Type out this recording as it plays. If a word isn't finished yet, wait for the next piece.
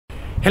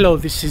Hello,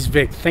 this is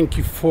Vic. Thank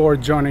you for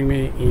joining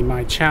me in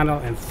my channel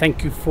and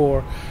thank you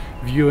for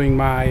viewing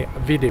my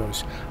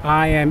videos.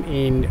 I am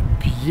in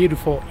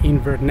beautiful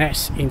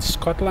Inverness in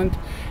Scotland,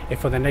 and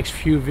for the next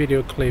few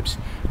video clips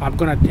I'm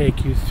gonna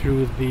take you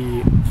through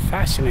the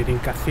fascinating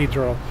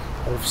Cathedral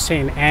of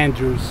St.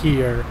 Andrew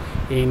here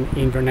in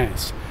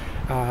Inverness.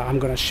 I'm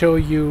gonna show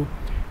you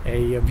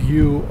a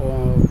view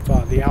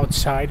of the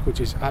outside,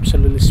 which is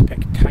absolutely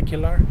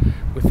spectacular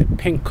with the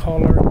pink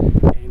color,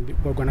 and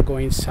we're going to go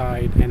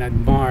inside and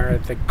admire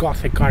the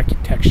Gothic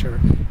architecture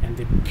and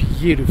the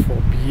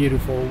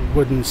beautiful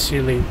wooden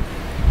ceiling.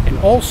 And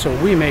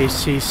also we may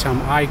see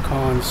some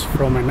icons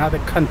from another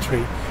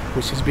country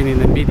which has been in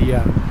the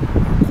media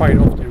quite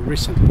often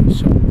recently.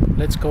 So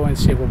let's go and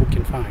see what we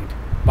can find.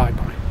 Bye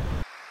bye.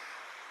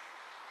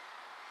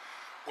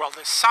 Well,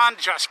 the sun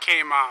just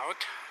came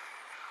out.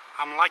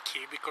 I'm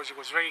lucky because it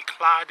was very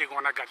cloudy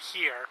when I got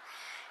here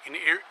in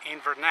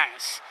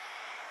Inverness,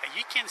 and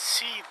you can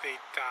see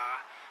that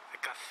the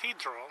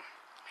cathedral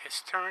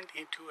has turned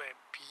into a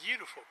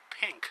beautiful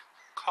pink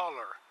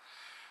color.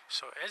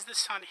 So as the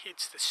sun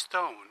hits the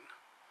stone,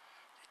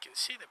 you can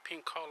see the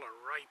pink color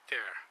right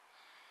there.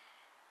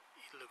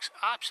 It looks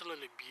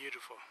absolutely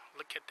beautiful.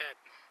 Look at that,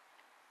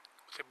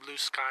 the blue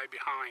sky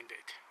behind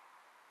it.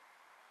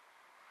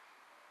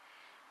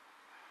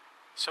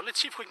 So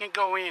let's see if we can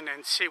go in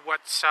and see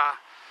what's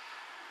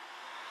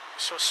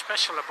so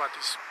special about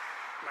this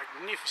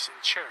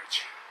magnificent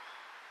church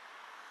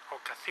or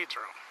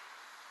cathedral.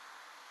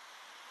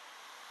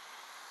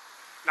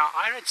 Now,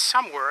 I read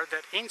somewhere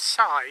that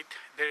inside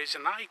there is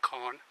an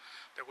icon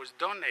that was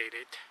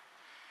donated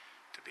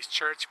to this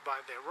church by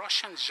the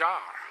Russian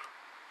Tsar.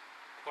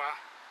 Well,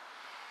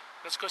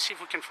 let's go see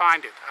if we can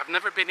find it. I've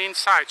never been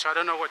inside, so I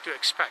don't know what to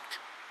expect.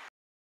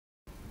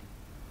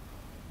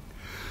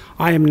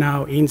 I am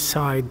now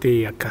inside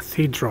the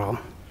cathedral,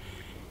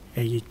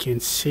 and you can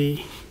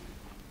see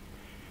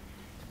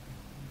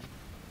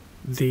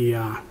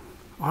the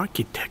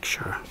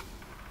architecture.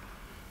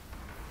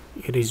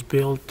 It is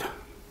built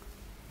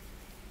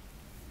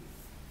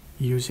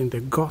using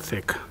the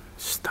Gothic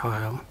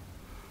style.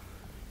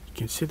 You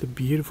can see the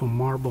beautiful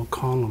marble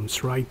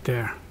columns right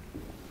there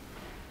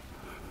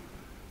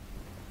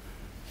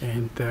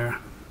and there.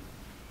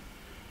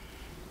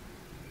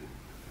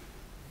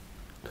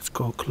 Let's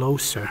go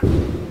closer.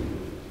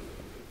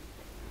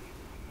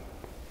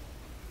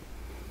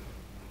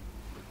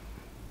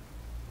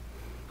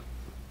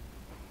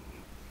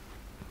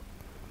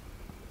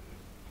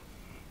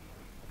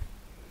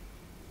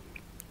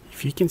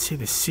 If you can see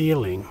the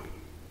ceiling,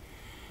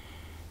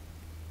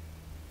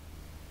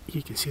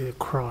 you can see the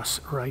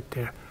cross right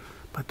there,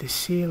 but the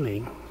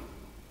ceiling,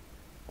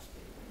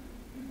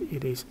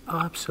 it is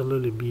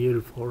absolutely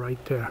beautiful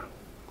right there.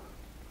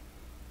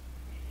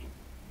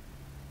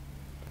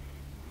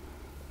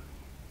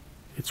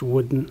 It's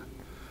wooden.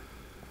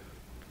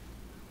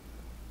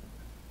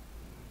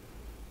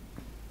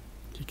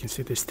 You can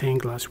see the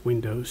stained glass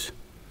windows.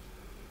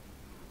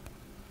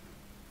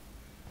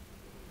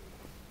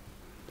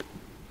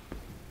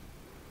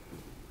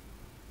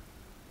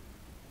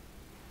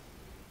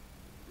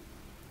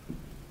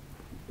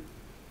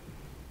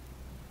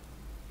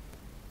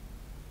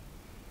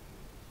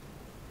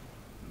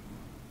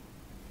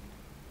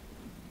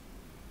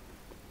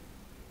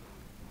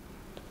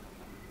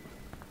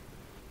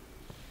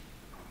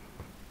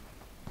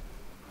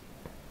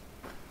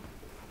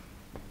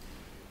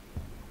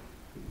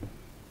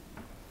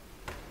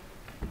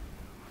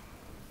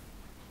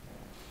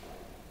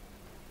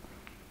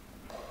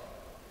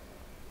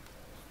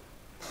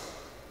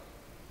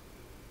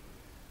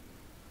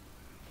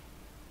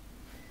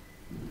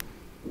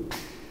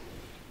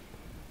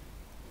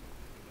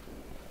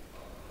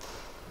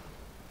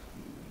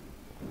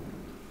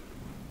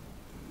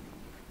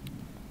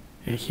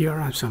 And here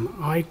are some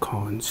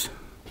icons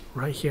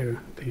right here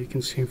that you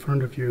can see in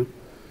front of you.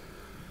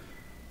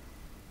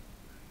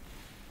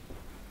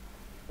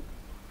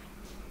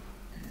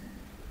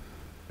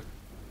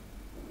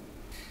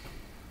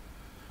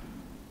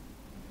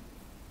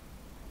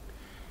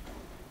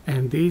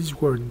 And these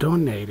were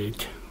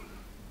donated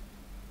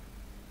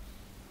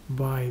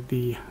by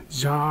the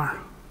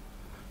Tsar,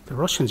 the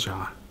Russian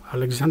Tsar,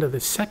 Alexander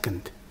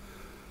II.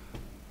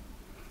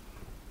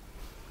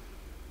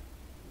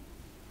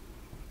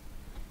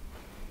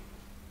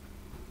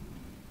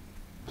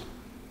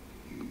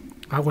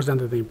 I was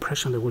under the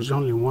impression there was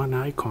only one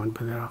icon,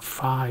 but there are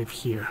 5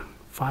 here,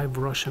 5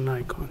 Russian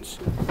icons.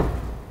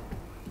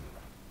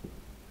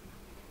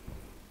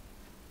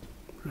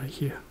 Right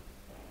here.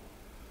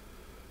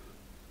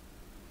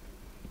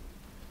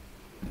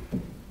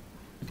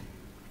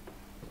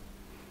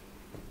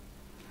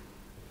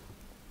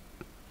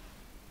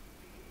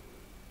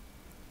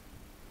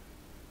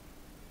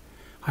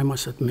 I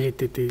must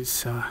admit it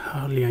is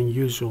highly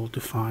unusual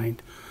to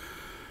find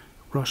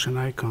Russian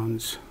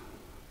icons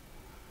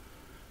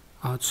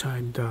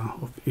outside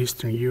of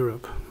Eastern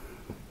Europe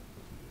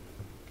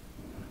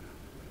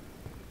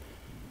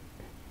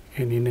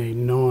and in a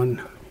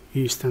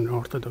non-Eastern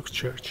Orthodox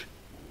church.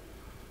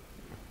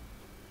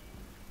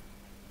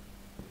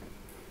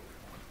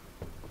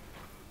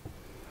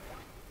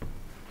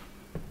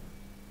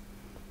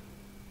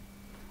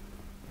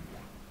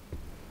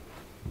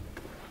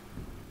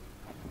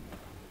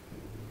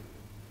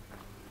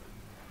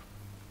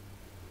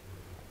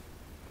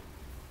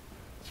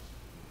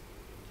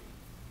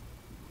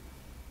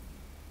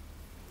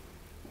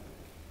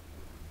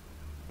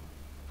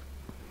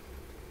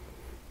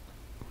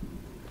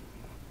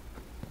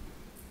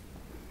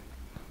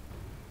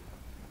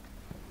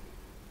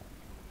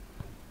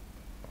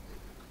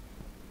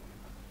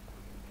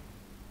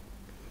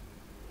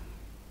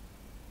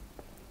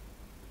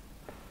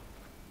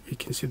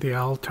 can see the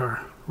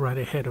altar right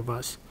ahead of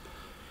us,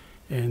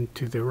 and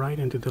to the right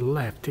and to the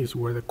left is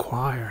where the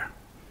choir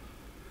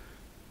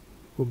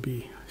will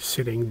be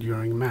sitting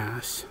during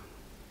Mass.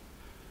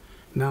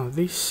 Now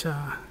this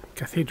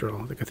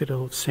cathedral, the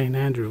Cathedral of St.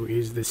 Andrew,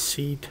 is the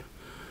seat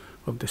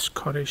of the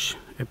Scottish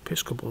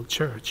Episcopal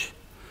Church,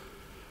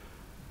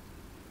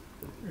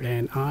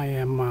 and I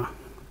am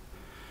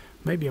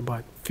maybe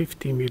about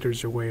 50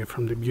 meters away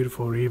from the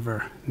beautiful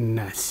River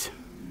Ness,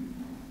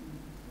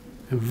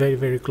 and very,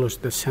 very close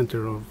to the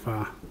center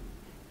of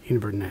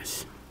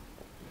Inverness.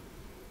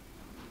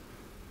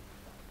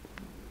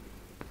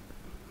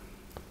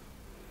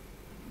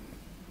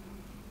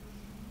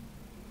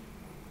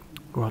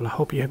 Well, I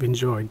hope you have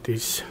enjoyed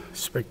this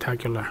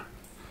spectacular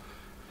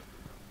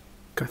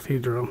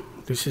cathedral.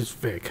 This is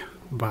Vic.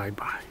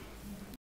 Bye-bye.